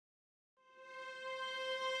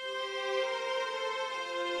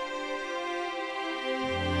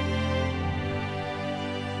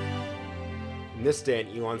On this day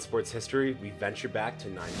in Elon sports history, we venture back to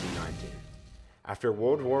 1919. After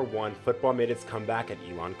World War I, football made its comeback at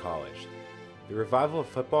Elon College. The revival of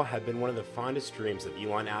football had been one of the fondest dreams of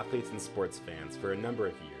Elon athletes and sports fans for a number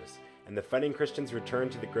of years, and the Fighting Christians' return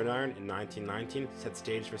to the gridiron in 1919 set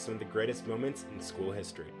stage for some of the greatest moments in school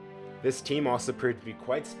history. This team also proved to be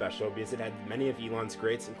quite special because it had many of Elon's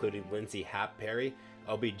greats, including Lindsey Hap Perry,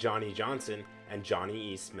 LB Johnny Johnson, and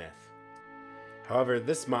Johnny E. Smith. However,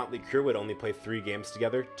 this motley crew would only play 3 games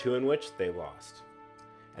together, 2 in which they lost.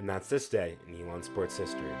 And that's this day in Elon sports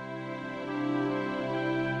history.